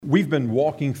We've been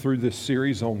walking through this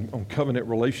series on covenant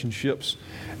relationships,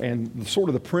 and sort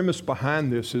of the premise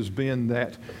behind this has been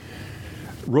that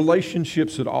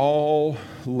relationships at all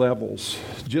levels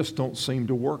just don't seem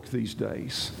to work these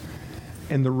days.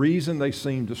 And the reason they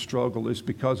seem to struggle is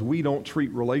because we don't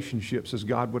treat relationships as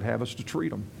God would have us to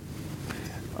treat them.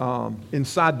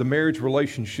 Inside the marriage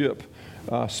relationship,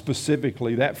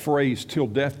 specifically, that phrase, "till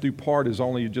death do part," is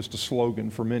only just a slogan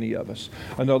for many of us.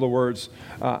 In other words,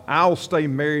 I'll stay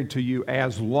married to you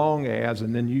as long as,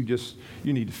 and then you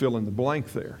need to fill in the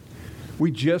blank there. We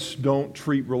just don't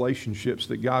treat relationships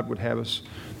that God would have us,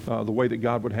 the way that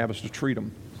God would have us to treat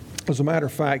them. As a matter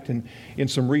of fact, in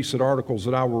some recent articles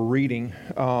that I were reading,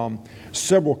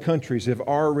 several countries have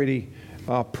already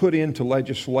put into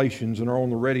legislations and are on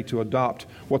the ready to adopt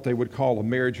what they would call a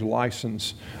marriage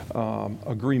license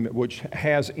agreement, which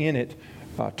has in it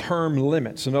term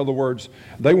limits. In other words,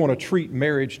 they want to treat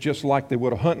marriage just like they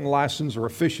would a hunting license or a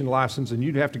fishing license, and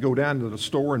you'd have to go down to the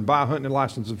store and buy a hunting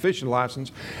license and fishing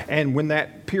license, and when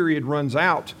that period runs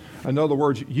out, in other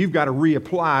words, you've got to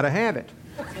reapply to have it.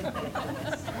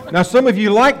 Now, some of you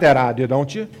like that idea,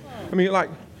 don't you? I mean,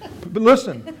 but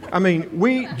listen,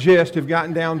 we just have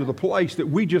gotten down to the place that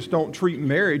we just don't treat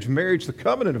marriage, the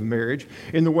covenant of marriage,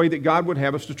 in the way that God would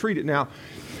have us to treat it. Now,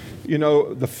 you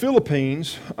know, the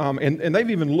Philippines, and they've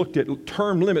even looked at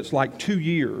term limits like 2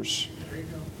 years.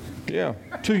 Yeah,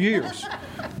 2 years.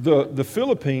 The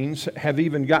Philippines have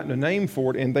even gotten a name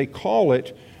for it, and they call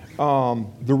it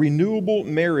the renewable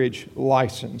marriage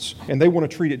license, and they want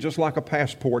to treat it just like a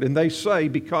passport. And they say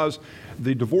because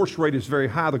the divorce rate is very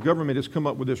high, the government has come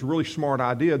up with this really smart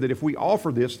idea that if we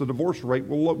offer this, the divorce rate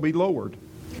will be lowered.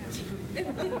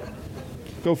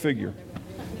 Go figure.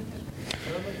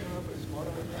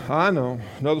 I know,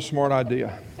 another smart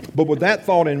idea. But with that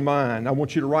thought in mind, I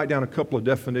want you to write down a couple of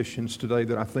definitions today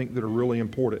that I think that are really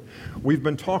important. We've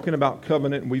been talking about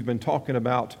covenant, and we've been talking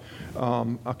about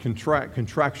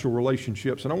contractual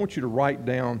relationships, and I want you to write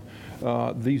down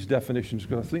these definitions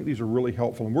because I think these are really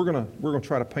helpful, and we're going to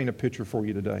try to paint a picture for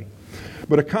you today.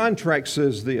 But a contract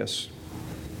says this.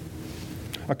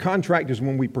 A contract is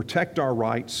when we protect our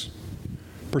rights,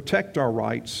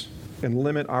 and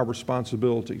limit our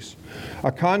responsibilities.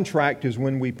 A contract is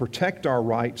when we protect our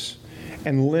rights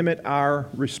and limit our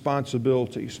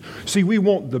responsibilities. See, we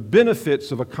want the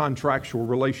benefits of a contractual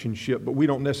relationship, but we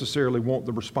don't necessarily want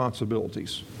the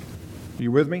responsibilities. Are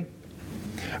you with me?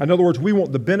 In other words, we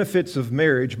want the benefits of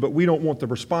marriage, but we don't want the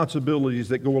responsibilities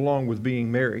that go along with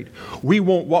being married. We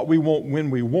want what we want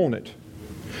when we want it.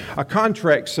 A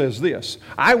contract says this: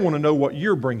 I want to know what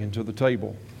you're bringing to the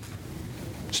table.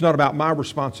 It's not about my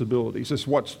responsibilities. It's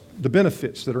what's the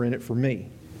benefits that are in it for me.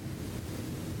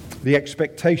 The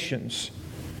expectations.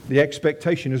 The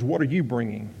expectation is, what are you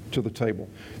bringing to the table?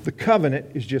 The covenant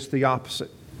is just the opposite.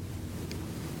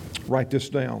 Write this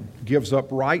down. Gives up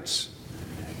rights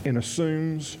and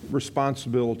assumes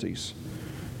responsibilities.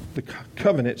 The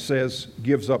covenant says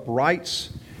gives up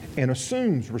rights and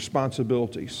assumes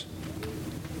responsibilities.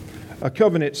 A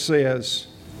covenant says,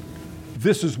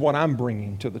 this is what I'm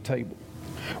bringing to the table.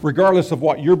 Regardless of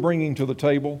what you're bringing to the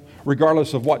table,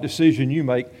 regardless of what decision you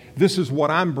make, this is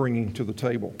what I'm bringing to the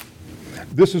table.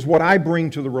 This is what I bring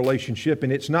to the relationship,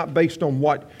 and it's not based on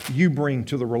what you bring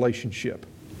to the relationship.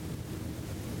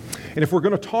 And if we're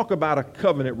going to talk about a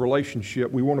covenant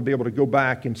relationship, we want to be able to go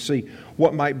back and see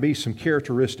what might be some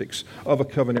characteristics of a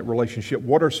covenant relationship.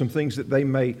 What are some things that they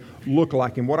may look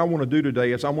like? And what I want to do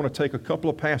today is I want to take a couple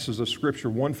of passages of Scripture,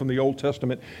 one from the Old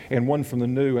Testament and one from the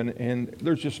New, and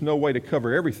there's just no way to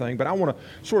cover everything, but I want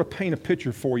to sort of paint a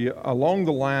picture for you along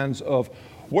the lines of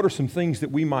what are some things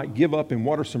that we might give up and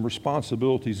what are some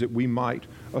responsibilities that we might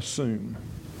assume.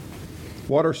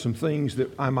 What are some things that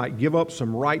I might give up,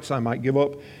 some rights I might give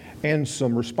up, and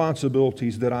some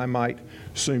responsibilities that I might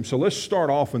assume. So let's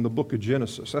start off in the book of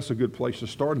Genesis. That's a good place to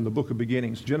start, in the book of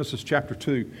beginnings, Genesis chapter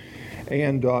 2.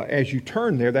 And as you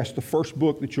turn there, that's the first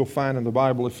book that you'll find in the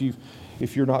Bible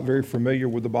if you're not very familiar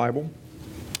with the Bible.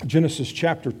 Genesis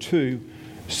chapter 2,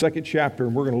 second chapter,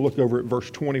 and we're going to look over at verse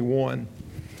 21.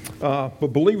 But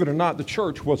believe it or not, the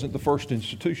church wasn't the first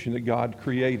institution that God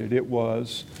created. It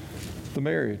was the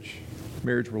marriage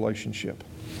relationship.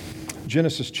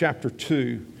 Genesis chapter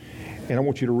 2. And I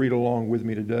want you to read along with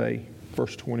me today,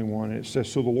 verse 21. And it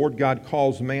says, so the Lord God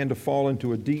caused man to fall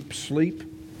into a deep sleep.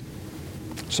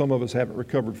 Some of us haven't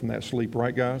recovered from that sleep,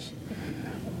 right, guys?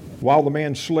 While the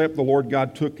man slept, the Lord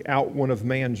God took out one of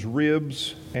man's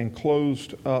ribs and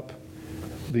closed up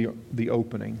the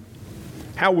opening.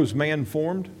 How was man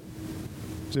formed?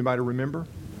 Does anybody remember?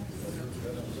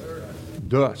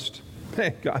 Dust.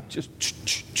 God just,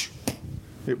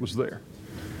 it was there.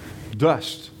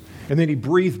 Dust. And then he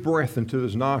breathed breath into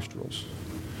his nostrils.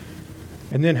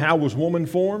 And then how was woman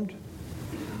formed?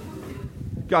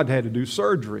 God had to do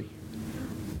surgery.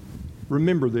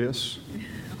 Remember this.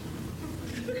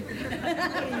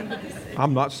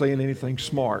 I'm not saying anything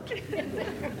smart.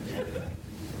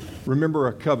 Remember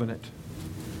a covenant.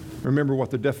 Remember what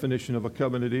the definition of a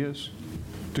covenant is?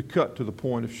 To cut to the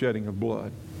point of shedding of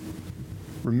blood.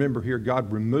 Remember here,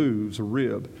 God removes a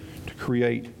rib to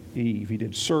create Eve. He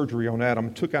did surgery on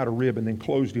Adam, took out a rib, and then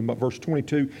closed him up. Verse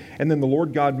 22, and then the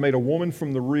Lord God made a woman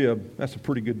from the rib. That's a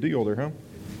pretty good deal there, huh?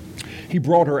 He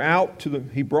brought her to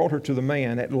the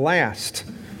man. At last,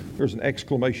 there's an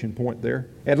exclamation point there.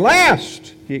 At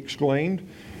last, he exclaimed,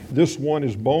 this one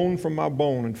is bone from my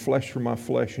bone and flesh from my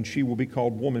flesh, and she will be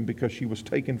called woman because she was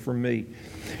taken from me.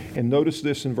 And notice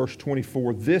this in verse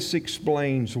 24. This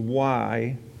explains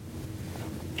why,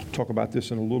 I'll talk about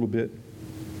this in a little bit,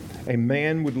 a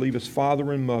man would leave his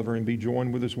father and mother and be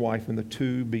joined with his wife, and the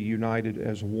two be united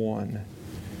as one.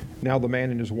 Now the man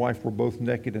and his wife were both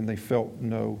naked, and they felt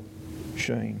no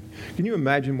shame. Can you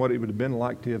imagine what it would have been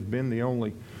like to have been the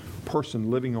only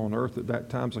person living on earth at that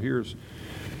time? So here's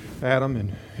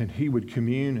Adam, and he would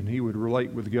commune and he would relate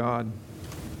with God.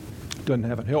 Doesn't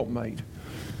have a helpmate.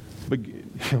 But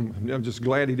I'm just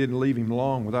glad he didn't leave him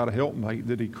long without a helpmate,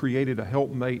 that he created a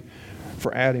helpmate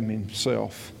for Adam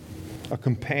himself, a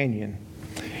companion.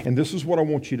 And this is what I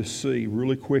want you to see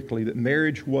really quickly, that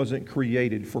marriage wasn't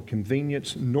created for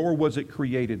convenience, nor was it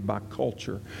created by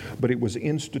culture, but it was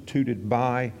instituted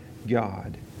by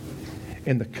God.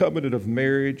 And the covenant of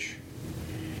marriage,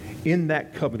 in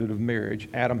that covenant of marriage,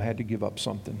 Adam had to give up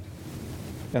something.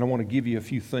 And I want to give you a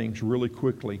few things really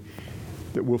quickly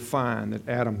that we'll find that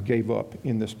Adam gave up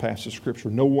in this passage of Scripture.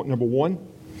 Number one,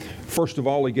 first of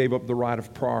all, he gave up the right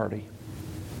of priority.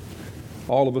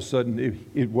 All of a sudden,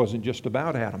 it wasn't just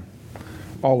about Adam.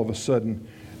 All of a sudden,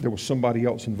 there was somebody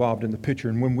else involved in the picture.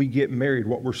 And when we get married,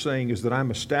 what we're saying is that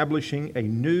I'm establishing a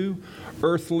new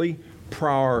earthly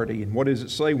priority. And what does it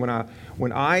say? When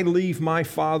I leave my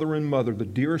father and mother, the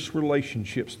dearest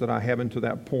relationships that I have until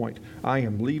that point, I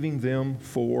am leaving them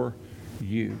for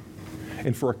you.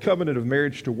 And for a covenant of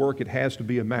marriage to work, it has to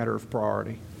be a matter of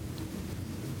priority.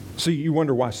 See, you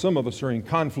wonder why some of us are in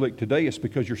conflict today. It's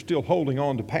because you're still holding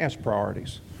on to past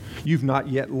priorities. You've not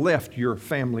yet left your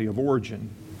family of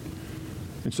origin.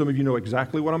 And some of you know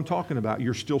exactly what I'm talking about.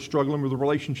 You're still struggling with the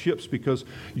relationships because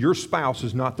your spouse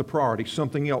is not the priority.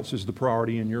 Something else is the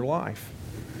priority in your life.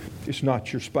 It's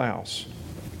not your spouse.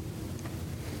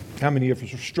 How many of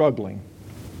us are struggling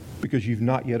because you've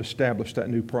not yet established that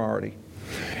new priority?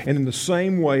 And in the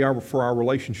same way, for our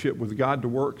relationship with God to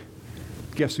work,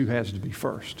 guess who has to be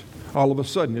first? All of a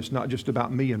sudden, it's not just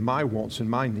about me and my wants and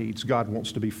my needs. God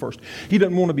wants to be first. He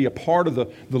doesn't want to be a part of the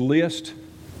list.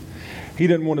 He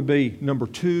doesn't want to be number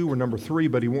 2 or number 3,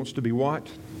 but he wants to be what?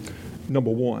 Number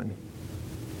 1.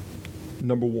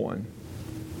 Number 1.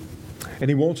 And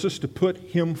he wants us to put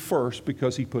him first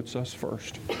because he puts us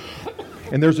first.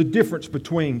 And there's a difference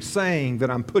between saying that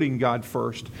I'm putting God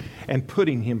first and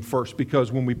putting him first,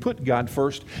 because when we put God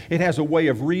first, it has a way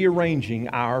of rearranging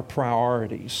our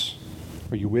priorities.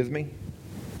 Are you with me?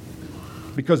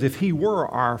 Because if he were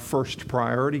our first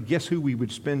priority, guess who we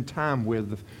would spend time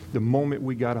with the moment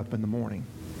we got up in the morning?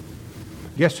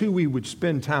 Guess who we would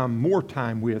spend more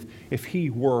time with if he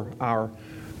were our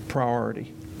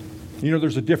priority? You know,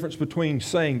 there's a difference between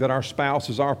saying that our spouse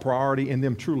is our priority and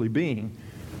them truly being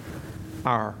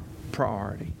our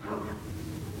priority.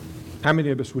 How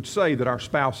many of us would say that our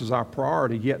spouse is our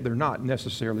priority, yet they're not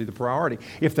necessarily the priority?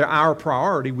 If they're our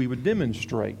priority, we would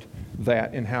demonstrate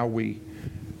that in how we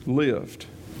lived.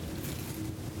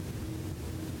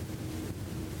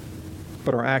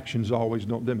 But our actions always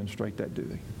don't demonstrate that, do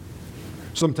they?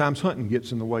 Sometimes hunting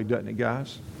gets in the way, doesn't it,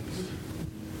 guys?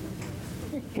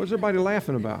 What's everybody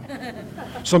laughing about?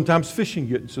 Sometimes fishing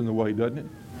gets in the way, doesn't it?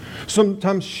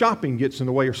 Sometimes shopping gets in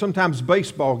the way, or sometimes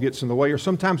baseball gets in the way, or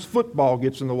sometimes football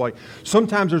gets in the way.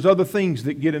 Sometimes there's other things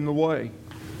that get in the way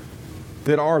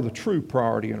that are the true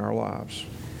priority in our lives.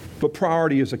 But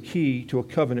priority is a key to a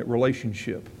covenant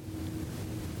relationship.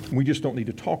 We just don't need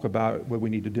to talk about it, but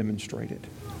we need to demonstrate it.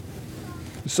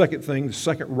 The second thing, the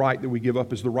second right that we give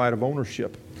up is the right of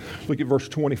ownership. Look at verse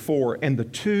 24. And the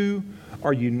two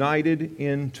are united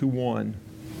into one.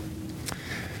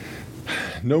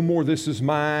 No more this is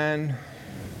mine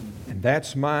and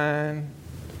that's mine,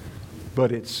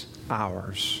 but it's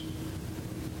ours.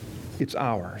 It's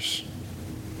ours.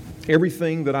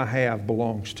 Everything that I have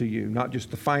belongs to you, not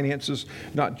just the finances,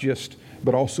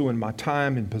 but also in my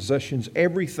time and possessions.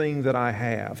 Everything that I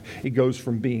have, it goes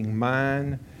from being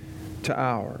mine to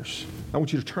ours. I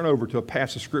want you to turn over to a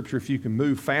passage of Scripture if you can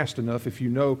move fast enough, if you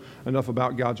know enough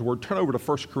about God's Word. Turn over to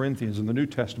 1 Corinthians in the New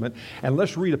Testament, and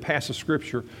let's read a passage of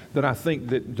Scripture that I think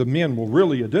that the men will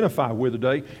really identify with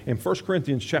today in 1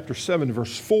 Corinthians chapter 7,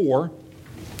 verse 4.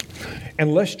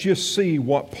 And let's just see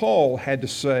what Paul had to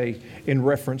say in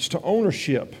reference to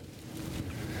ownership.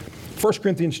 1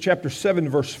 Corinthians chapter 7,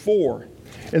 verse 4.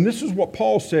 And this is what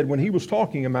Paul said when he was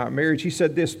talking about marriage. He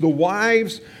said this, the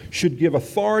wives should give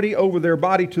authority over their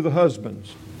body to the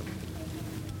husbands.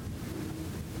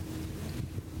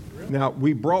 Now,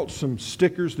 we brought some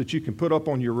stickers that you can put up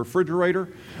on your refrigerator.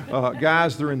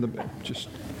 Guys, they're in the,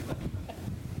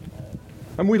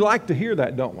 and we like to hear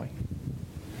that, don't we?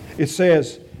 It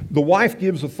says, the wife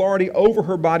gives authority over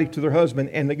her body to their husband,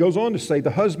 and it goes on to say,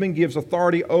 the husband gives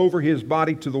authority over his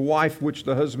body to the wife, which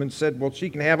the husband said, well, she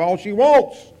can have all she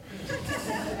wants.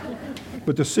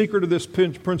 But the secret of this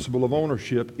principle of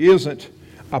ownership isn't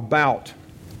about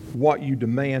what you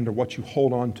demand or what you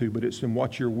hold on to, but it's in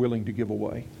what you're willing to give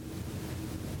away.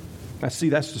 Now, see,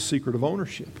 that's the secret of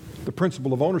ownership. The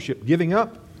principle of ownership, giving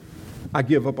up. I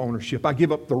give up ownership. I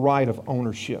give up the right of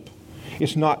ownership.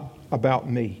 It's not about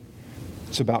me.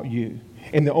 It's about you.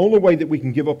 And the only way that we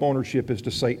can give up ownership is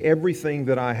to say, everything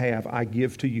that I have, I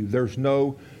give to you. There's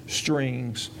no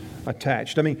strings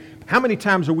attached. I mean, how many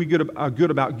times are we good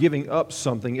about giving up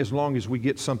something as long as we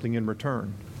get something in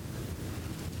return?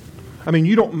 I mean,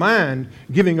 you don't mind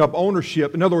giving up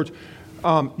ownership. In other words,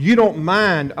 you don't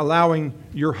mind allowing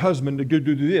your husband to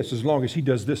do this as long as he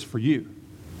does this for you.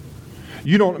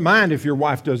 You don't mind if your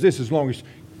wife does this as long as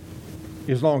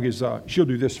she'll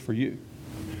do this for you.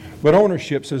 But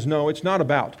ownership says, no, it's not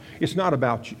about you. It's not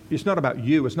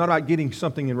about getting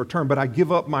something in return, but I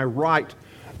give up my right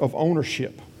of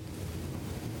ownership.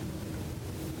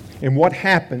 And what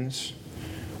happens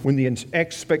when the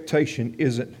expectation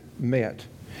isn't met?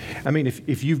 I mean,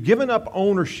 if you've given up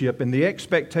ownership and the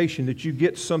expectation that you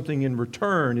get something in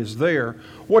return is there,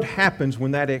 what happens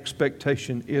when that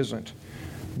expectation isn't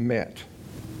met?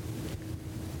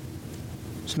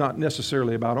 It's not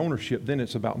necessarily about ownership, then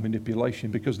it's about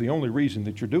manipulation, because the only reason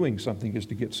that you're doing something is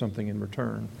to get something in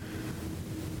return.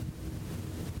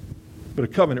 But a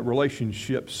covenant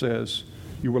relationship says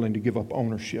you're willing to give up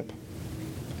ownership.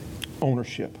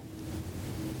 Ownership.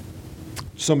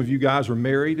 Some of you guys are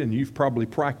married and you've probably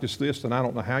practiced this, and I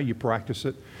don't know how you practice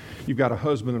it. You've got a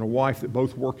husband and a wife that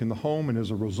both work in the home, and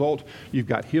as a result, you've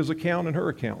got his account and her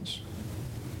accounts.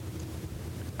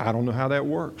 I don't know how that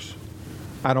works.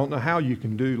 I don't know how you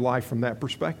can do life from that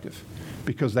perspective,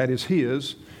 because that is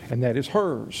his and that is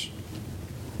hers.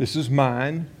 This is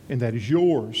mine and that is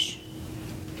yours.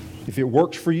 If it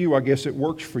works for you, I guess it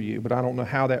works for you, but I don't know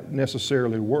how that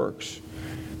necessarily works.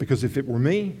 Because if it were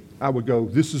me, I would go,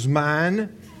 this is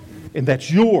mine and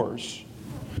that's yours.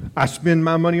 I spend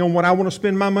my money on what I want to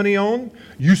spend my money on.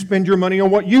 You spend your money on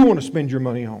what you want to spend your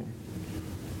money on.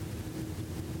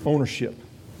 Ownership.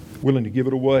 Willing to give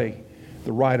it away.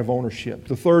 The right of ownership.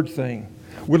 The third thing,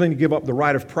 willing to give up the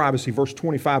right of privacy. Verse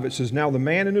 25, it says, now the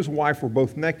man and his wife were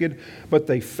both naked, but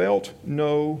they felt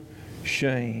no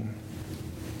shame.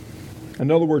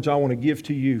 In other words, I want to give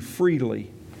to you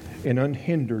freely and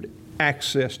unhindered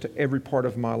access to every part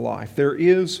of my life. There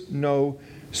is no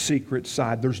secret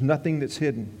side. There's nothing that's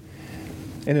hidden.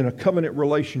 And in a covenant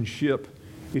relationship,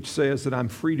 it says that I'm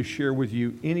free to share with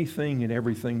you anything and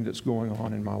everything that's going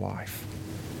on in my life.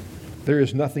 There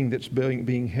is nothing that's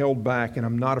being held back, and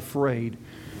I'm not afraid.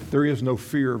 There is no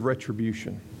fear of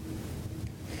retribution.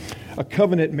 A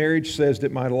covenant marriage says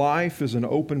that my life is an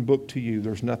open book to you.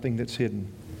 There's nothing that's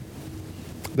hidden.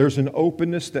 There's an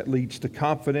openness that leads to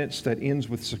confidence that ends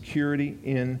with security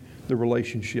in the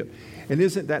relationship. And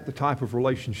isn't that the type of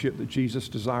relationship that Jesus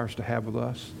desires to have with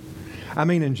us? I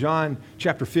mean, in John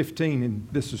chapter 15, and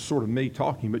this is sort of me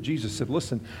talking, but Jesus said,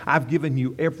 listen, I've given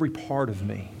you every part of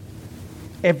me.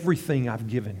 Everything I've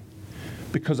given,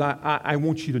 because I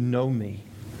want you to know me,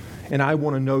 and I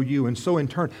want to know you. And so in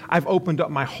turn, I've opened up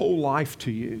my whole life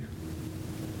to you.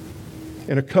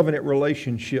 In a covenant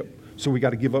relationship, so we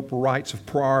got to give up rights of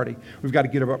priority. We've got to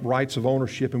give up rights of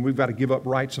ownership, and we've got to give up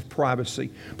rights of privacy.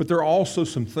 But there are also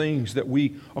some things that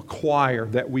we acquire,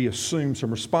 that we assume, some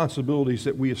responsibilities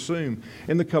that we assume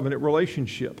in the covenant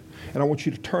relationship. And I want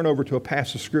you to turn over to a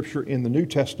passage of Scripture in the New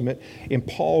Testament in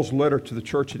Paul's letter to the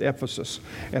church at Ephesus.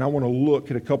 And I want to look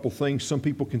at a couple things. Some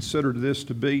people consider this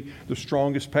to be the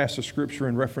strongest passage of Scripture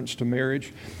in reference to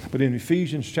marriage. But in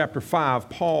Ephesians chapter 5,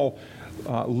 Paul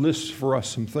lists for us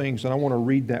some things, and I want to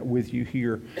read that with you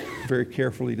here very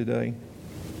carefully today.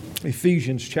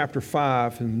 Ephesians chapter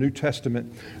 5 in the New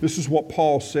Testament. This is what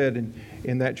Paul said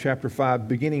in that chapter 5,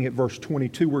 beginning at verse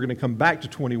 22. We're going to come back to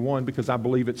 21 because I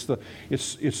believe it's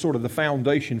sort of the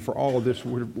foundation for all of this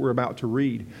we're about to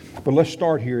read. But let's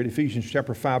start here at Ephesians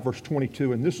chapter 5, verse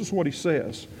 22. And this is what he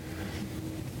says,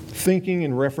 thinking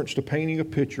in reference to painting a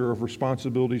picture of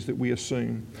responsibilities that we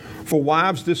assume. For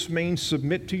wives, this means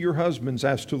submit to your husbands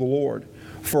as to the Lord.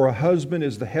 For a husband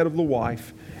is the head of the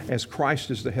wife, as Christ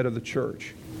is the head of the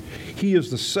church. He is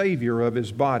the Savior of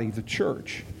His body, the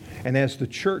church. And as the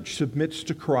church submits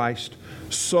to Christ,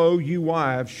 so you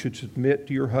wives should submit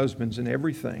to your husbands in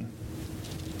everything.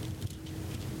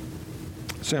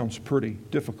 Sounds pretty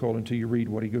difficult until you read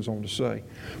what he goes on to say.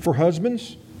 For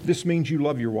husbands, this means you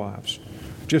love your wives,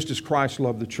 just as Christ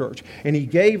loved the church. And He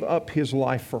gave up His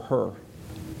life for her.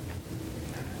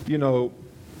 You know,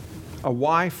 a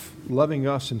wife loving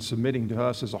us and submitting to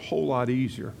us is a whole lot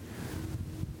easier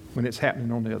when it's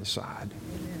happening on the other side.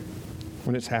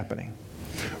 When it's happening.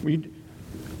 When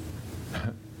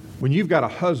you've got a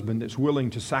husband that's willing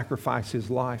to sacrifice his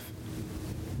life.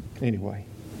 Anyway,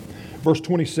 verse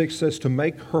 26 says to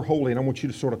make her holy, and I want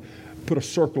you to sort of put a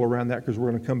circle around that because we're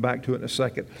going to come back to it in a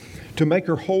second. To make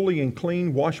her holy and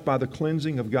clean, washed by the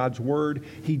cleansing of God's Word,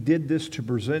 He did this to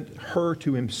present her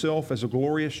to Himself as a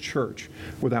glorious church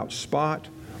without spot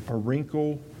or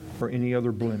wrinkle or any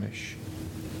other blemish.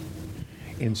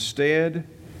 Instead,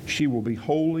 she will be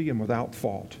holy and without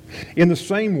fault. In the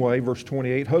same way, verse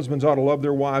 28, husbands ought to love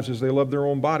their wives as they love their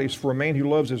own bodies. For a man who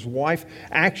loves his wife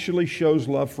actually shows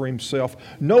love for himself.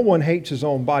 No one hates his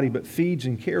own body, but feeds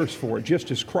and cares for it,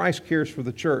 just as Christ cares for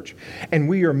the church. And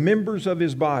we are members of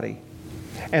His body.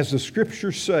 As the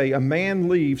Scriptures say, a man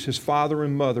leaves his father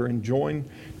and mother and joins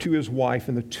to his wife,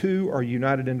 and the two are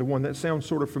united into one. That sounds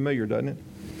sort of familiar, doesn't it?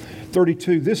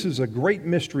 32, this is a great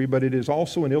mystery, but it is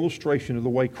also an illustration of the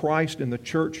way Christ and the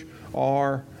church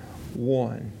are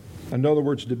one. In other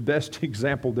words, the best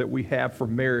example that we have for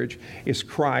marriage is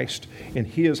Christ and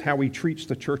how He treats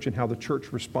the church and how the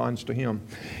church responds to Him.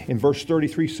 In verse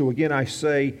 33, so again I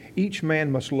say, each man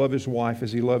must love his wife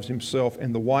as he loves himself,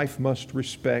 and the wife must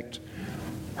respect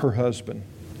her husband.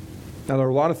 Now, there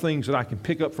are a lot of things that I can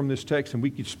pick up from this text, and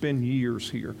we could spend years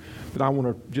here. But I want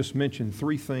to just mention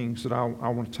three things that I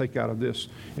want to take out of this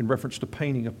in reference to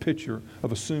painting a picture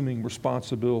of assuming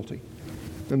responsibility.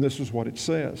 And this is what it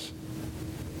says.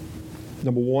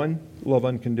 Number one, love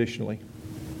unconditionally.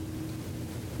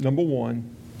 Number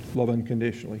one, love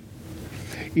unconditionally.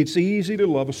 It's easy to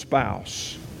love a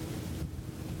spouse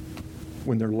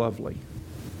when they're lovely.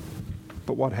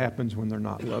 But what happens when they're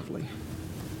not lovely?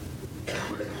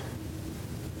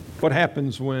 What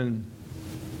happens when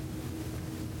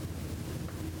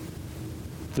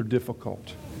they're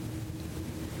difficult?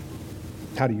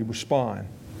 How do you respond?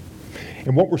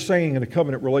 And what we're saying in a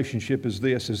covenant relationship is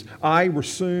this, is I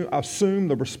assume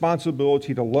the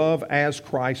responsibility to love as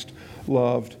Christ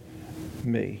loved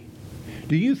me.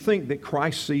 Do you think that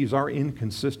Christ sees our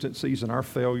inconsistencies and our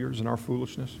failures and our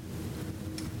foolishness?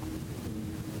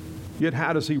 Yet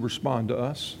how does He respond to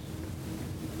us?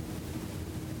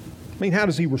 I mean, how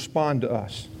does He respond to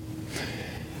us?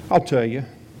 I'll tell you,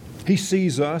 He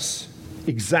sees us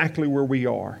exactly where we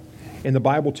are. And the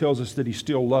Bible tells us that He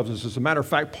still loves us. As a matter of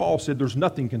fact, Paul said there's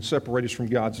nothing can separate us from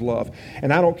God's love.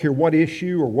 And I don't care what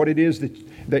issue or what it is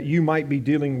that you might be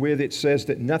dealing with, it says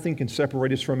that nothing can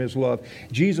separate us from His love.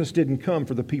 Jesus didn't come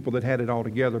for the people that had it all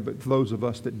together, but for those of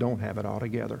us that don't have it all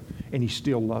together. And He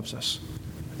still loves us.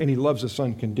 And He loves us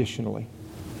unconditionally.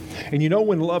 And you know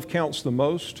when love counts the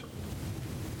most?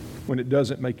 When it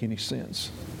doesn't make any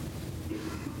sense.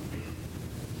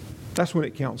 That's when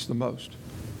it counts the most.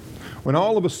 When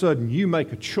all of a sudden you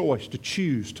make a choice to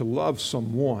choose to love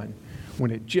someone when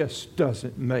it just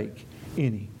doesn't make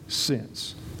any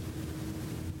sense.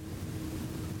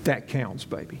 That counts,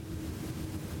 baby.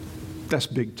 That's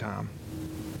big time.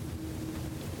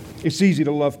 It's easy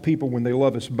to love people when they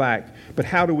love us back, but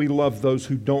how do we love those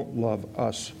who don't love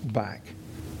us back?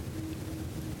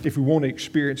 If we want to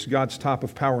experience God's type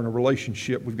of power in a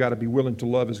relationship, we've got to be willing to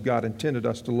love as God intended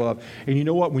us to love. And you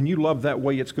know what? When you love that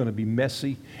way, it's going to be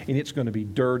messy, and it's going to be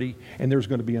dirty, and there's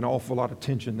going to be an awful lot of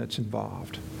tension that's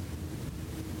involved.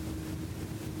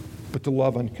 But to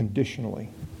love unconditionally.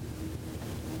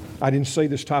 I didn't say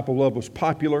this type of love was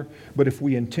popular, but if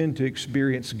we intend to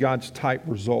experience God's type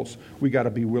results, we got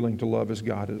to be willing to love as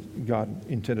God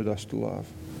intended us to love.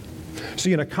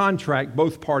 See, in a contract,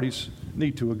 both parties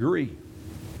need to agree.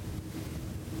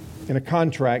 In a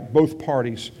contract, both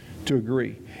parties to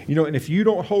agree. You know, and if you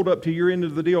don't hold up to your end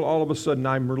of the deal, all of a sudden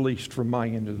I'm released from my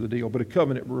end of the deal. But a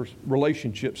covenant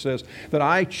relationship says that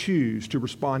I choose to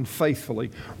respond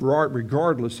faithfully,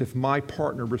 regardless if my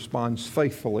partner responds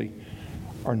faithfully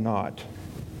or not.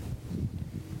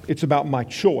 It's about my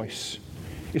choice.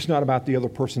 It's not about the other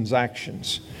person's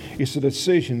actions. It's a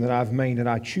decision that I've made, and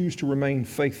I choose to remain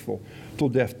faithful till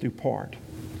death do part.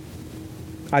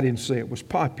 I didn't say it was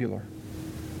popular,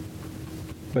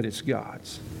 but it's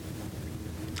God's.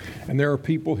 And there are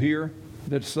people here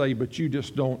that say, but you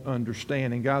just don't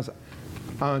understand. And guys,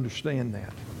 I understand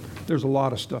that. There's a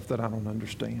lot of stuff that I don't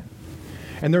understand.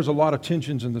 And there's a lot of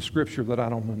tensions in the Scripture that I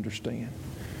don't understand.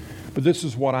 But this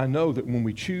is what I know, that when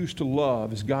we choose to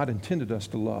love as God intended us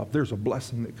to love, there's a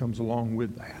blessing that comes along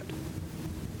with that.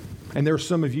 And there are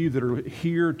some of you that are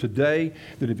here today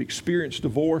that have experienced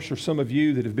divorce, or some of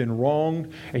you that have been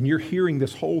wronged, and you're hearing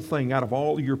this whole thing out of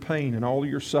all of your pain and all of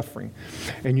your suffering.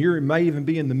 And you may even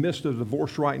be in the midst of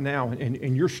divorce right now,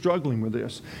 and you're struggling with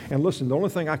this. And listen, the only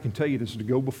thing I can tell you is to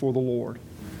go before the Lord.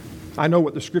 I know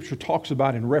what the Scripture talks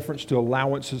about in reference to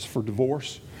allowances for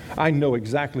divorce. I know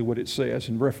exactly what it says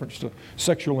in reference to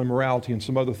sexual immorality and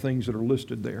some other things that are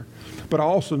listed there. But I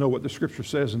also know what the Scripture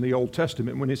says in the Old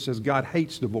Testament when it says God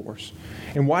hates divorce.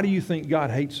 And why do you think God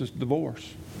hates us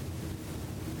divorce?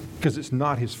 Because it's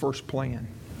not His first plan.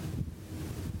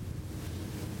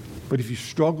 But if you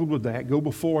struggled with that, go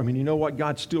before Him. And you know what?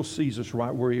 God still sees us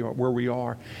right where we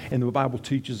are. And the Bible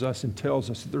teaches us and tells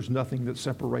us that there's nothing that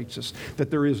separates us,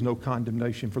 that there is no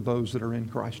condemnation for those that are in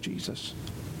Christ Jesus.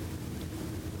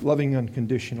 Loving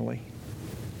unconditionally.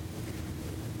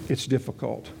 It's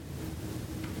difficult.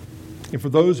 And for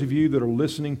those of you that are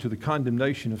listening to the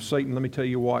condemnation of Satan, let me tell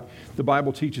you what, the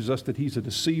Bible teaches us that he's a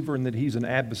deceiver and that he's an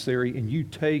adversary, and you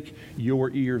take your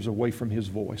ears away from his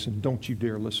voice, and don't you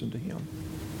dare listen to him.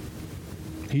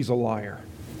 He's a liar,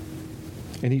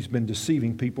 and he's been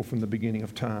deceiving people from the beginning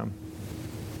of time.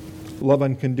 Love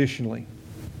unconditionally.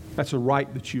 That's a right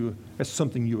that's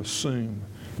something you assume.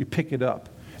 You pick it up.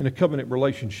 In a covenant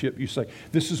relationship, you say,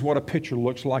 this is what a picture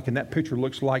looks like, and that picture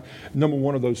looks like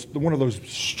one of those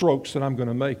strokes that I'm going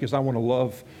to make is I want to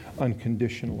love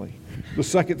unconditionally. The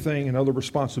second thing, another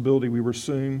responsibility we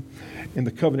assume in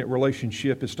the covenant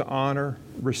relationship, is to honor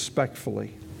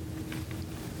respectfully.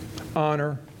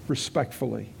 Honor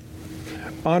respectfully.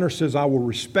 Honor says, I will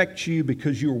respect you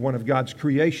because you are one of God's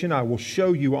creation. I will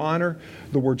show you honor.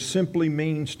 The word simply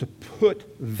means to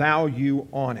put value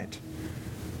on it.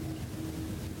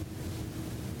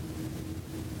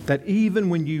 That even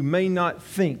when you may not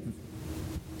think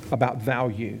about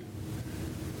value,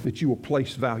 that you will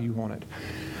place value on it.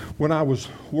 When I was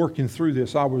working through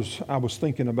this, I was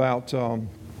thinking about,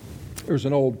 there's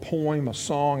an old poem, a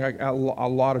song, a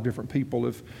lot of different people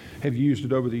have used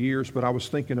it over the years, but I was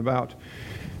thinking about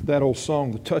that old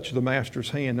song, The Touch of the Master's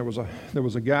Hand. There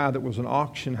was a guy that was an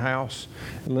auction house,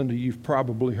 and Linda, you've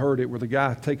probably heard it, where the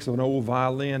guy takes an old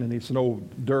violin, and it's an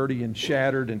old dirty and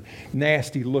shattered and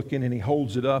nasty looking, and he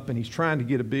holds it up, and he's trying to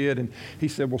get a bid, and he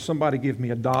said, will somebody give me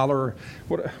 $1?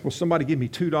 Will somebody give me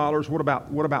 $2? What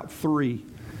about $3?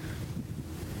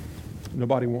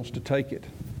 Nobody wants to take it.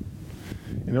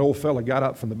 And the old fella got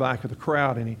up from the back of the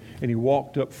crowd, and he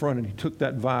walked up front, and he took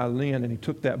that violin and he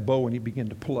took that bow and he began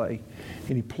to play.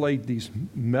 And he played these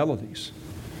melodies,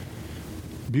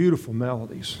 beautiful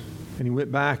melodies. And he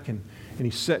went back and he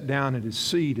sat down at his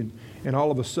seat, and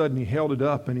all of a sudden he held it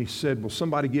up and he said, will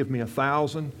somebody give me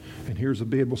 1,000? And here's a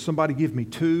bid. Will somebody give me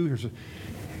 2?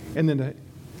 And then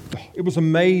it was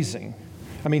amazing.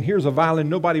 I mean, here's a violin.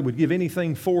 Nobody would give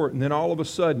anything for it. And then all of a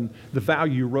sudden, the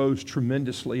value rose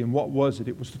tremendously. And what was it?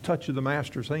 It was the touch of the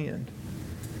Master's hand.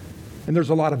 And there's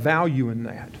a lot of value in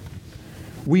that.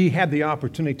 We had the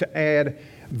opportunity to add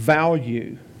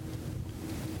value.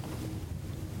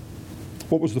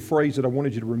 What was the phrase that I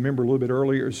wanted you to remember a little bit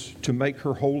earlier? Is to make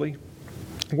her holy.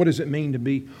 What does it mean to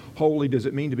be holy? Does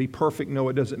it mean to be perfect? No,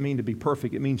 it doesn't mean to be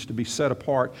perfect. It means to be set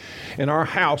apart. In our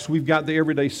house, we've got the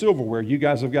everyday silverware. You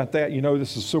guys have got that. You know,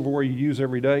 this is silverware you use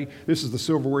every day. This is the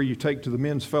silverware you take to the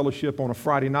men's fellowship on a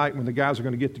Friday night when the guys are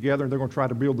going to get together and they're going to try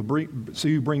to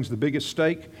see who brings the biggest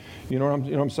steak. You know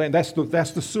what I'm saying? That's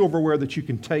the silverware that you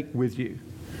can take with you.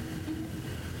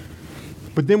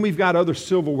 But then we've got other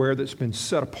silverware that's been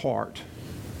set apart,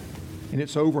 and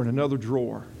it's over in another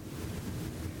drawer.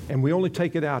 And we only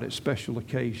take it out at special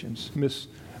occasions. Miss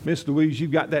Louise,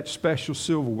 you've got that special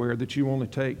silverware that you only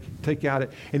take out.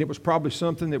 And it was probably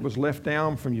something that was left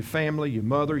down from your family, your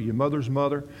mother's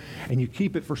mother. And you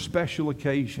keep it for special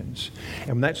occasions. And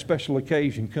when that special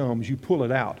occasion comes, you pull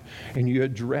it out and you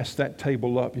dress that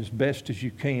table up as best as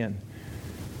you can.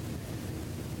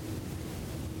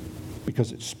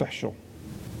 because it's special.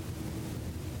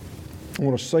 I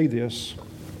want to say this,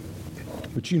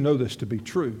 but you know this to be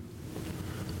true.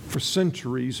 For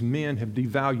centuries, men have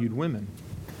devalued women.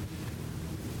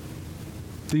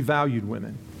 Devalued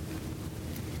women.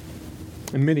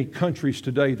 In many countries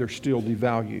today, they're still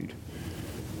devalued.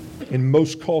 In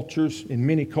most cultures, in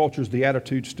many cultures, the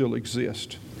attitude still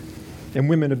exists. And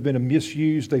women have been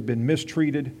misused, they've been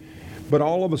mistreated. But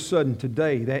all of a sudden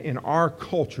today, that in our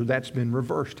culture, that's been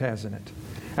reversed, hasn't it?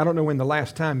 I don't know when the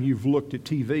last time you've looked at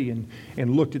TV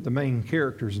and looked at the main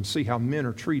characters and see how men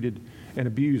are treated and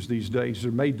abused these days.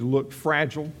 They're made to look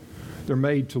fragile. They're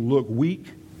made to look weak.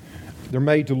 They're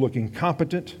made to look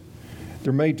incompetent.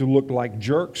 They're made to look like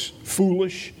jerks,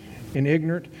 foolish, and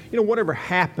ignorant. You know, whatever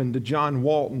happened to John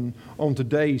Walton on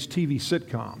today's TV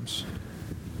sitcoms?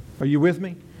 Are you with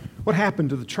me? What happened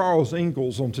to the Charles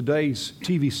Ingalls on today's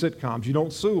TV sitcoms? You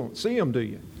don't see them, do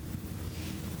you?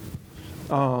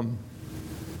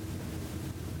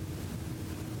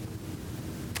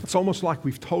 It's almost like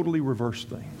we've totally reversed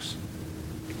things.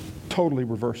 Totally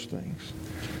reversed things.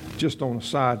 Just on a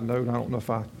side note, I don't know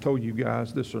if I told you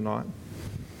guys this or not.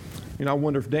 You know, I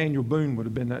wonder if Daniel Boone would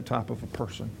have been that type of a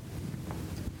person.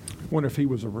 I wonder if he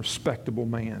was a respectable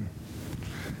man.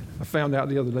 I found out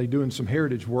the other day doing some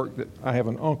heritage work that I have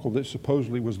an uncle that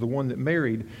supposedly was the one that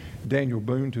married Daniel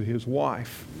Boone to his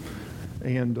wife.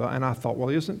 And I thought, well,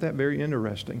 isn't that very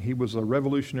interesting? He was a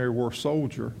Revolutionary War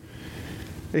soldier.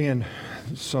 And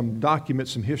some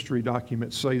history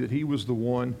documents say that he was the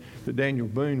one that Daniel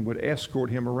Boone would escort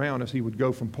him around as he would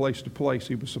go from place to place.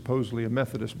 He was supposedly a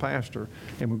Methodist pastor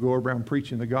and would go around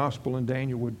preaching the gospel, and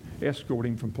Daniel would escort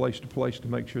him from place to place to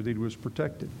make sure that he was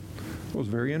protected. It was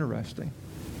very interesting.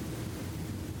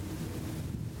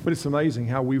 But it's amazing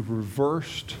how we've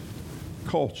reversed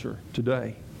culture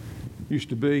today. It used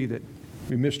to be that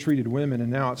we mistreated women, and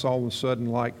now it's all of a sudden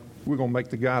like we're going to make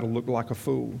the guy to look like a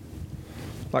fool.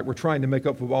 Like we're trying to make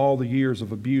up for all the years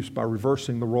of abuse by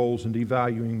reversing the roles and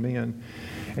devaluing men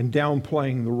and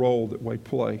downplaying the role that we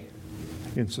play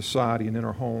in society and in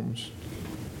our homes.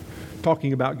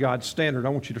 Talking about God's standard, I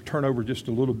want you to turn over just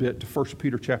a little bit to 1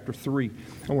 Peter chapter 3.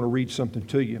 I want to read something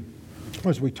to you.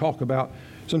 As we talk about,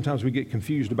 sometimes we get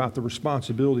confused about the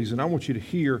responsibilities, and I want you to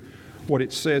hear what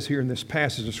it says here in this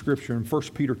passage of Scripture in 1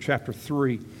 Peter chapter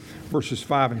 3, verses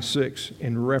 5 and 6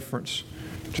 in reference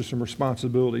to some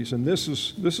responsibilities. And this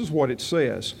is what it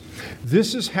says.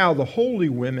 This is how the holy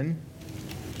women,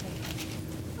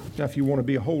 now if you want to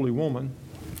be a holy woman,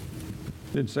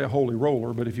 didn't say a holy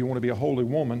roller, but if you want to be a holy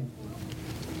woman,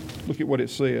 look at what it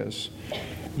says.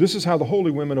 This is how the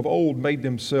holy women of old made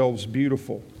themselves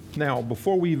beautiful. Now,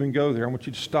 before we even go there, I want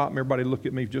you to stop and everybody look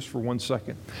at me just for 1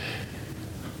 second.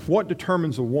 What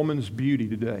determines a woman's beauty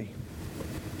today?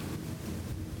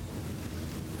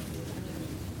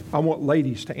 I want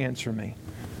ladies to answer me.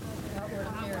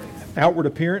 Outward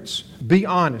appearance. Be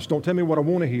honest. Don't tell me what I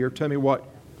want to hear. Tell me what.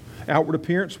 Outward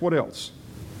appearance. What else?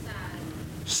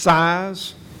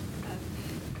 Size.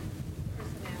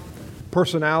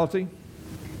 Personality.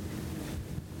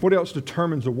 What else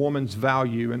determines a woman's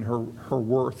value and her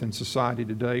worth in society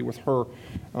today with her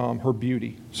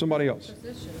beauty? Somebody else.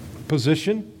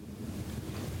 Position.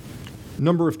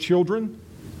 Number of children.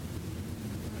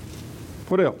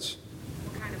 What else?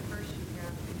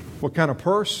 What kind of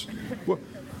purse? Well,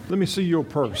 let me see your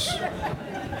purse.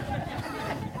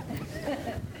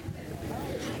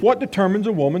 What determines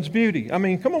a woman's beauty? I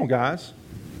mean, come on, guys.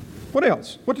 What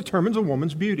else? What determines a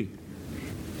woman's beauty?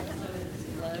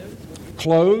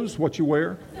 Clothes, what you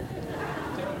wear.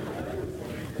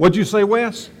 What'd you say,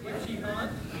 Wes?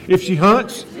 If she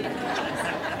hunts.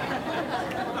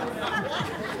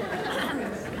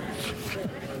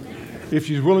 If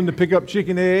she's willing to pick up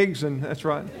chicken eggs, and that's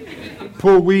right.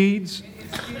 Pull weeds.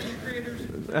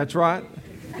 That's right.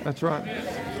 That's right.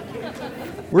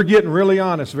 We're getting really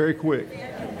honest very quick.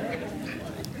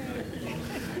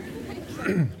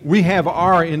 We have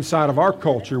inside of our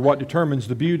culture what determines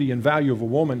the beauty and value of a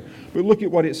woman. But look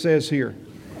at what it says here.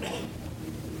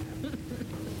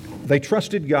 They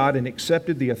trusted God and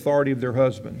accepted the authority of their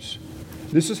husbands.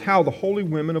 This is how the holy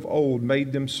women of old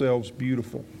made themselves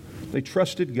beautiful. They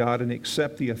trusted God and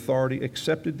accepted the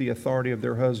authority of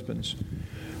their husbands.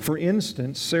 For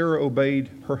instance, Sarah obeyed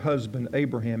her husband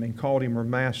Abraham and called him her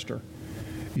master.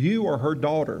 You are her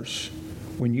daughters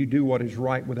when you do what is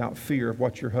right without fear of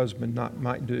what your husband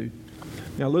might do.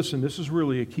 Now listen, this is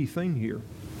really a key thing here.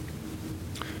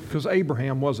 Because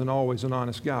Abraham wasn't always an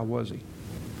honest guy, was he?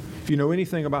 If you know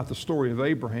anything about the story of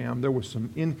Abraham, there was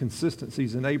some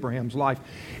inconsistencies in Abraham's life,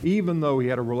 even though he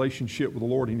had a relationship with the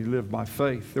Lord and he lived by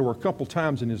faith. There were a couple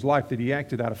times in his life that he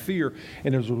acted out of fear,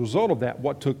 and as a result of that,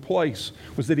 what took place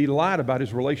was that he lied about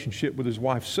his relationship with his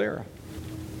wife Sarah.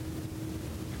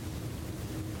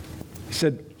 He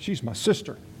said, she's my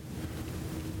sister,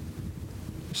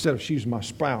 instead of she's my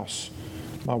spouse,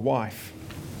 my wife.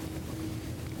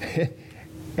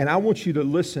 And I want you to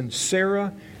listen.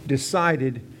 Sarah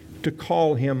decided to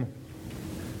call him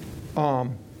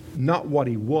not what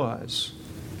he was,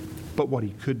 but what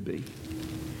he could be.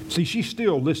 See, she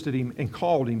still listed him and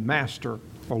called him Master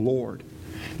or Lord.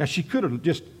 Now, she could have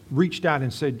just reached out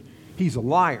and said, he's a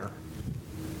liar.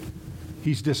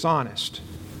 He's dishonest.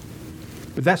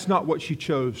 But that's not what she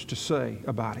chose to say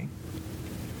about him.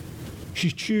 She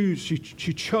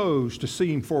chose to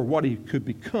see him for what he could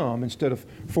become instead of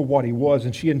for what he was.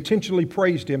 And she intentionally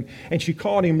praised him, and she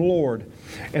called him Lord.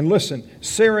 And listen,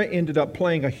 Sarah ended up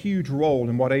playing a huge role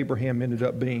in what Abraham ended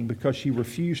up being because she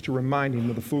refused to remind him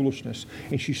of the foolishness,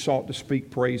 and she sought to speak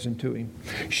praise into him.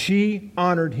 She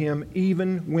honored him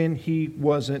even when he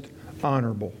wasn't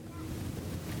honorable.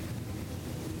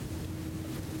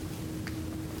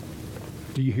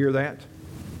 Do you hear that?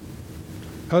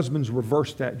 Husbands,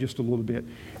 reverse that just a little bit.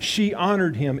 She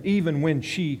honored him even when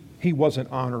he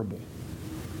wasn't honorable.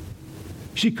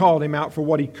 She called him out for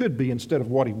what he could be instead of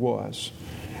what he was.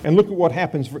 And look at what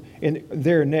happens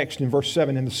there next in verse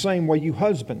 7. In the same way, you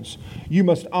husbands, you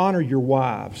must honor your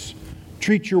wives.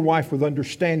 Treat your wife with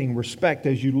understanding, respect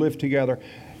as you live together.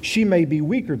 She may be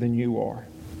weaker than you are,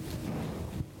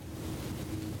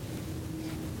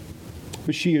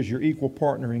 but she is your equal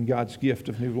partner in God's gift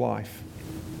of new life.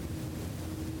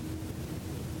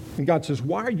 And God says,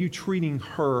 why are you treating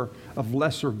her of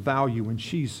lesser value when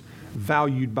she's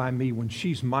valued by me, when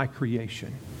she's my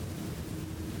creation?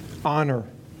 Honor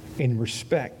and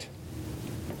respect.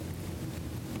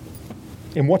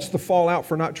 And what's the fallout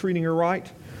for not treating her right?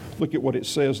 Look at what it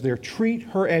says there. Treat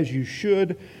her as you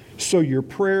should, so your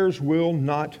prayers will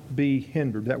not be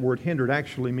hindered. That word hindered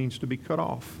actually means to be cut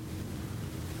off.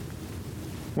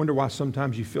 Wonder why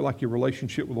sometimes you feel like your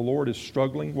relationship with the Lord is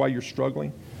struggling, why you're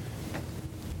struggling?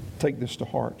 Take this to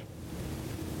heart.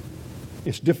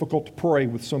 It's difficult to pray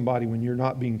with somebody when you're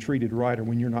not being treated right or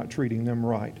when you're not treating them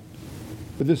right.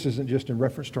 But this isn't just in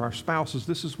reference to our spouses.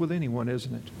 This is with anyone,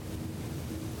 isn't it?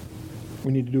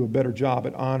 We need to do a better job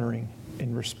at honoring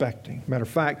and respecting. Matter of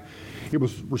fact,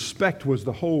 respect was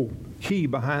the whole key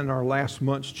behind our last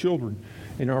month's children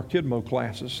in our Kidmo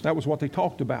classes. That was what they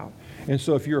talked about. And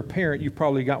so if you're a parent, you've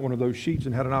probably got one of those sheets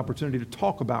and had an opportunity to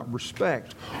talk about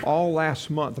respect all last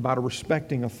month, about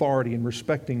respecting authority and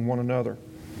respecting one another.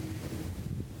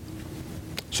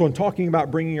 So in talking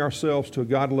about bringing ourselves to a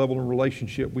God level in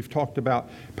relationship, we've talked about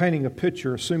painting a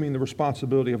picture, assuming the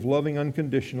responsibility of loving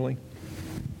unconditionally.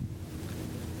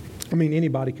 I mean,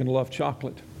 anybody can love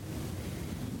chocolate.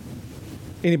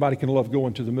 Anybody can love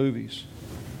going to the movies.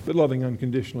 But loving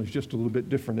unconditionally is just a little bit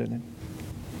different, isn't it?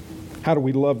 How do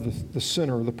we love the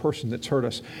sinner or the person that's hurt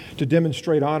us? To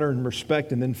demonstrate honor and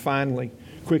respect, and then finally,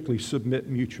 quickly submit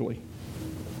mutually.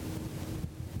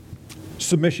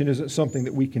 Submission isn't something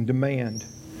that we can demand.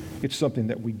 It's something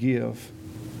that we give.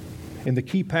 And the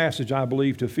key passage, I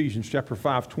believe, to Ephesians chapter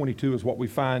 5:22 is what we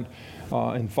find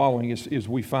and following is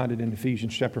we find it in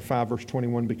Ephesians chapter 5, verse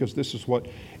 21, because this is what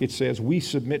it says. We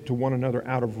submit to one another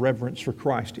out of reverence for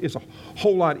Christ. It's a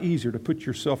whole lot easier to put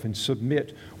yourself in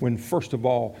submit when, first of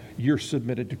all, you're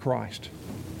submitted to Christ.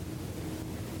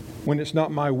 When it's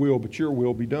not my will, but your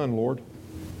will be done, Lord.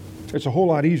 It's a whole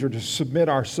lot easier to submit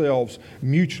ourselves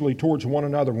mutually towards one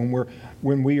another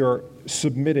when we are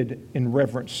submitted in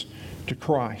reverence to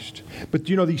Christ. But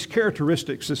you know, these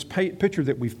characteristics, this picture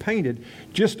that we've painted,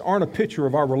 just aren't a picture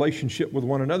of our relationship with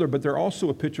one another, but they're also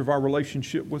a picture of our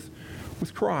relationship with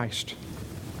Christ.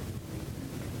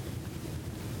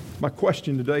 My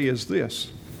question today is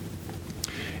this.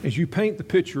 As you paint the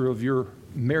picture of your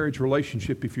marriage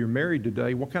relationship, if you're married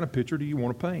today, what kind of picture do you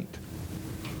want to paint?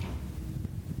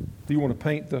 Do you want to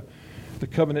paint the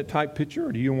covenant type picture,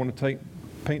 or do you want to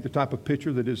paint the type of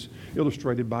picture that is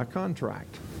illustrated by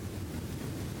contract?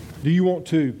 Do you want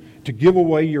to give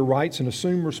away your rights and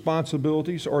assume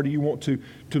responsibilities, or do you want to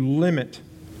limit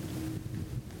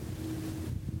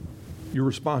your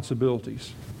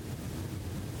responsibilities?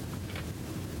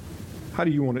 How do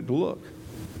you want it to look?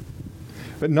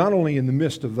 But not only in the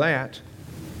midst of that,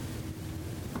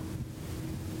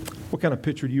 what kind of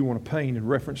picture do you want to paint in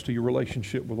reference to your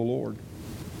relationship with the Lord?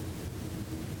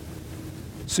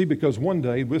 See, because one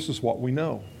day, this is what we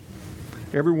know.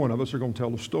 Every one of us are going to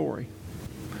tell a story.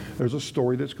 There's a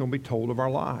story that's going to be told of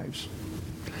our lives.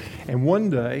 And one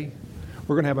day,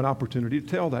 we're going to have an opportunity to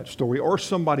tell that story, or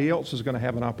somebody else is going to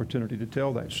have an opportunity to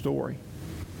tell that story.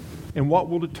 And what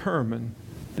will determine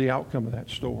the outcome of that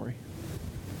story?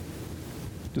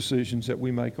 Decisions that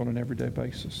we make on an everyday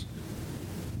basis.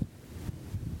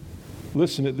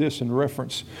 Listen at this in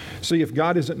reference. See, if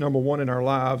God isn't number one in our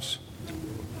lives,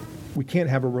 we can't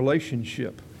have a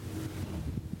relationship.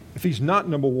 If He's not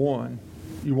number one,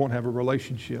 you won't have a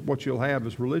relationship. What you'll have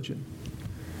is religion.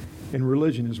 And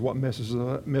religion is what messes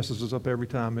us up every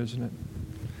time, isn't it?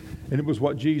 And it was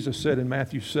what Jesus said in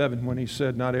Matthew 7 when He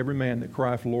said, "Not every man that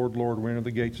crieth, Lord, Lord, will enter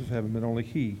the gates of heaven, but only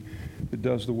he that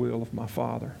does the will of my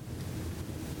Father."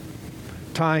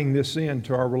 Tying this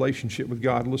into our relationship with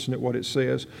God, listen at what it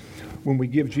says. When we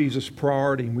give Jesus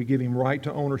priority and we give Him right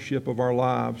to ownership of our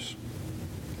lives,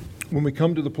 when we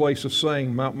come to the place of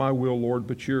saying, "Not my will, Lord,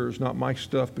 but yours, not my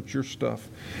stuff, but your stuff.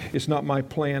 It's not my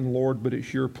plan, Lord, but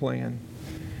it's your plan.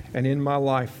 And in my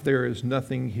life there is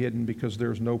nothing hidden because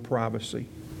there's no privacy."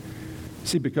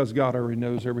 See, because God already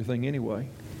knows everything anyway.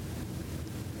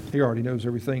 He already knows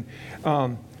everything.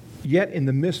 Yet in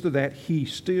the midst of that, He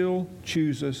still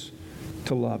chooses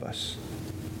to love us.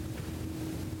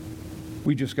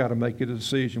 We just got to make a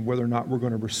decision whether or not we're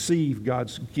going to receive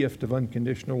God's gift of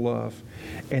unconditional love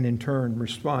and in turn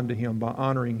respond to Him by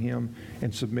honoring Him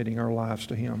and submitting our lives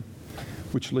to Him,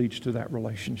 which leads to that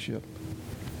relationship.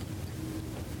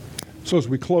 So as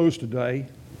we close today,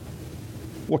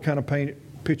 what kind of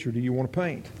picture do you want to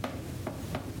paint?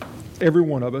 Every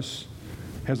one of us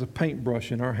has a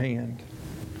paintbrush in our hand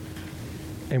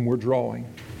and we're drawing.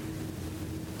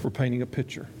 We're painting a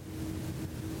picture.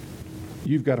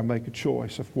 You've got to make a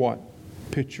choice of what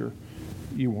picture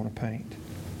you want to paint.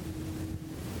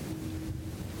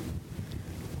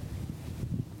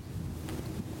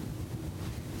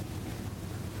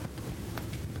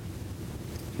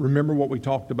 Remember what we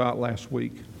talked about last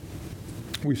week.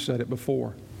 We've said it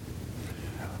before.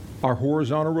 Our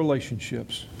horizontal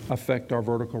relationships affect our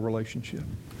vertical relationship.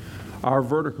 Our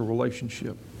vertical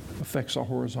relationship affects our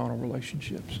horizontal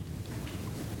relationships.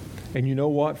 And you know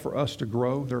what? For us to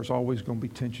grow, there's always going to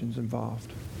be tensions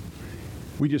involved.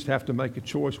 We just have to make a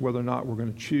choice whether or not we're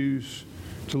going to choose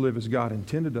to live as God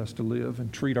intended us to live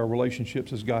and treat our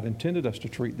relationships as God intended us to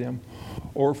treat them,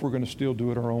 or if we're going to still do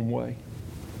it our own way.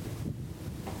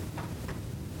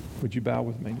 Would you bow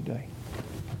with me today?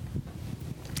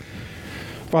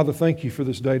 Father, thank you for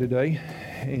this day today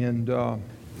and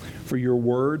for your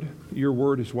word. Your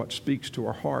word is what speaks to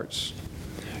our hearts.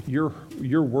 Your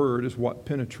word is what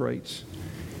penetrates.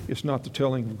 It's not the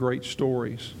telling of great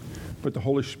stories, but the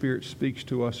Holy Spirit speaks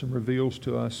to us and reveals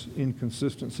to us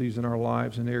inconsistencies in our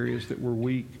lives in areas that we're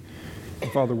weak.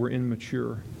 And Father, we're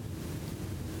immature.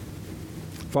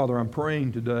 Father, I'm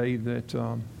praying today that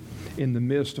in the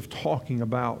midst of talking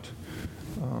about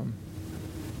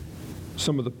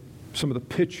some of the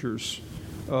pictures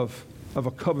of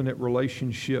a covenant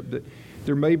relationship, that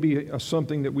there may be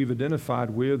something that we've identified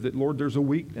with that, Lord, there's a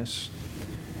weakness.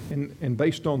 And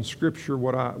based on Scripture,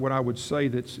 what I would say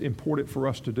that's important for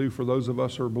us to do, for those of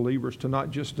us who are believers, to not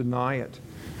just deny it,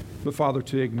 but Father,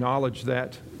 to acknowledge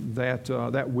that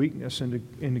weakness and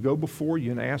to go before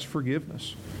you and ask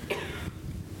forgiveness.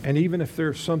 And even if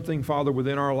there's something, Father,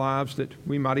 within our lives that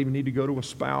we might even need to go to a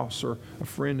spouse or a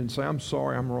friend and say, "I'm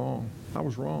sorry, I'm wrong. I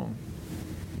was wrong."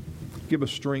 Give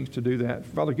us strength to do that.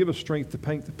 Father, give us strength to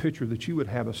paint the picture that you would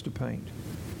have us to paint.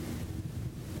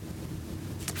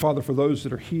 Father, for those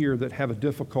that are here that have a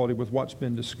difficulty with what's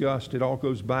been discussed, it all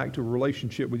goes back to a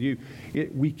relationship with you.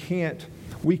 We can't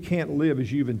live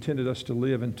as you've intended us to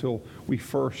live until we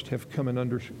first have come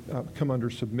under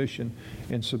submission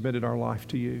and submitted our life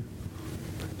to you.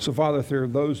 So, Father, if there are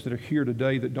those that are here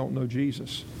today that don't know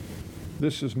Jesus,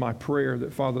 this is my prayer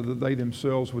that, Father, that they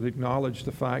themselves would acknowledge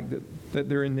the fact that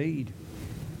they're in need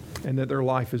and that their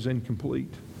life is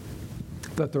incomplete,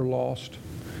 that they're lost,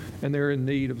 and they're in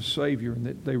need of a Savior, and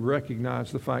that they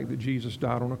recognize the fact that Jesus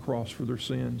died on a cross for their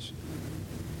sins.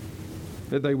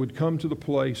 That they would come to the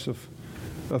place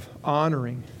of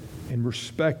honoring and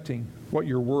respecting what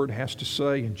your word has to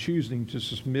say and choosing to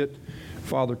submit,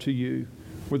 Father, to you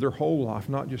with their whole life,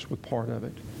 not just with part of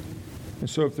it. And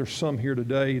so if there's some here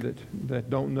today that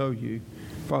don't know you,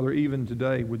 Father, even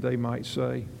today, would they might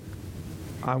say,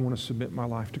 "I want to submit my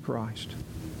life to Christ."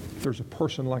 If there's a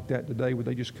person like that today, would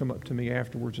they just come up to me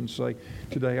afterwards and say,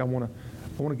 "Today I want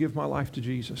to give my life to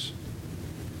Jesus."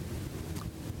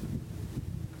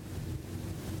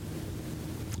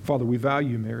 Father, we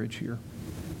value marriage here.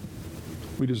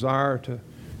 We desire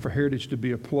for Heritage to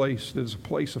be a place that is a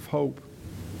place of hope.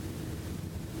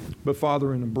 But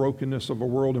Father, in the brokenness of a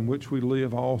world in which we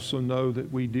live, I also know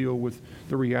that we deal with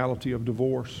the reality of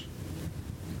divorce.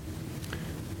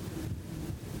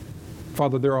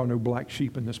 Father, there are no black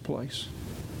sheep in this place.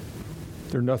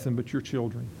 They're nothing but your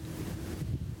children.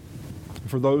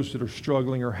 For those that are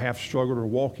struggling or have struggled or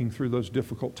walking through those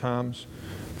difficult times,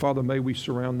 Father, may we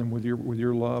surround them with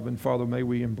your love, and Father, may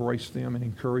we embrace them and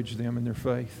encourage them in their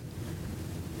faith.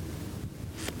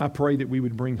 I pray that we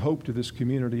would bring hope to this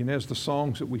community, and as the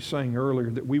songs that we sang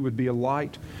earlier, that we would be a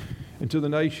light into the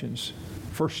nations,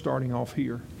 first starting off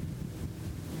here.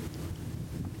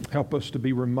 Help us to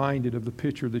be reminded of the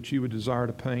picture that you would desire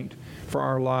to paint for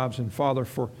our lives, and Father,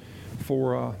 for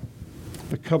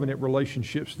the covenant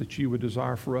relationships that you would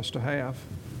desire for us to have.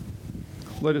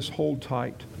 Let us hold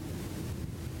tight.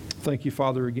 Thank you,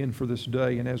 Father, again for this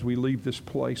day. And as we leave this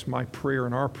place, my prayer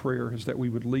and our prayer is that we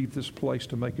would leave this place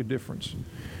to make a difference.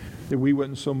 That we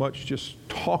wouldn't so much just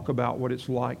talk about what it's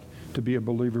like to be a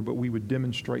believer, but we would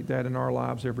demonstrate that in our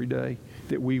lives every day,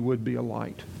 that we would be a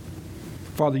light.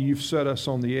 Father, you've set us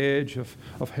on the edge of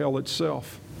hell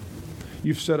itself.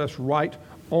 You've set us right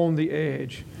on the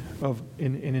edge of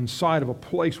and inside of a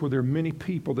place where there are many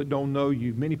people that don't know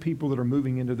you, many people that are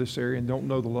moving into this area and don't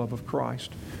know the love of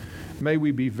Christ. May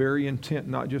we be very intent,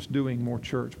 not just doing more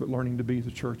church, but learning to be the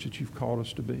church that you've called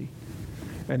us to be.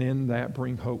 And in that,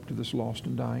 bring hope to this lost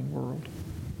and dying world.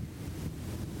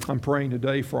 I'm praying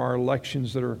today for our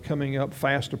elections that are coming up,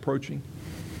 fast approaching.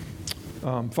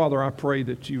 Father, I pray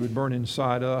that you would burn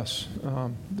inside us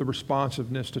the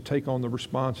responsiveness to take on the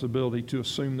responsibility, to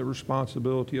assume the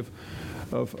responsibility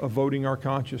of voting our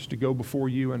conscience, to go before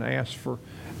you and ask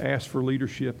for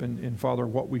leadership and Father,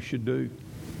 what we should do.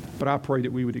 But I pray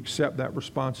that we would accept that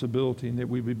responsibility and that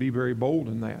we would be very bold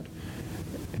in that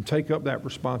and take up that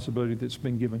responsibility that's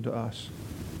been given to us.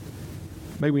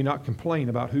 May we not complain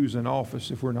about who's in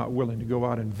office if we're not willing to go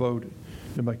out and vote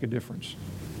to make a difference.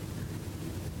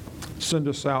 Send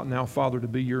us out now, Father, to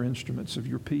be your instruments of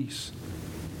your peace.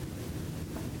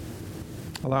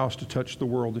 Allow us to touch the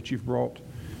world that you've brought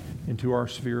into our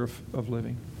sphere of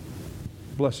living.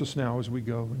 Bless us now as we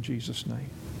go in Jesus'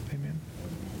 name.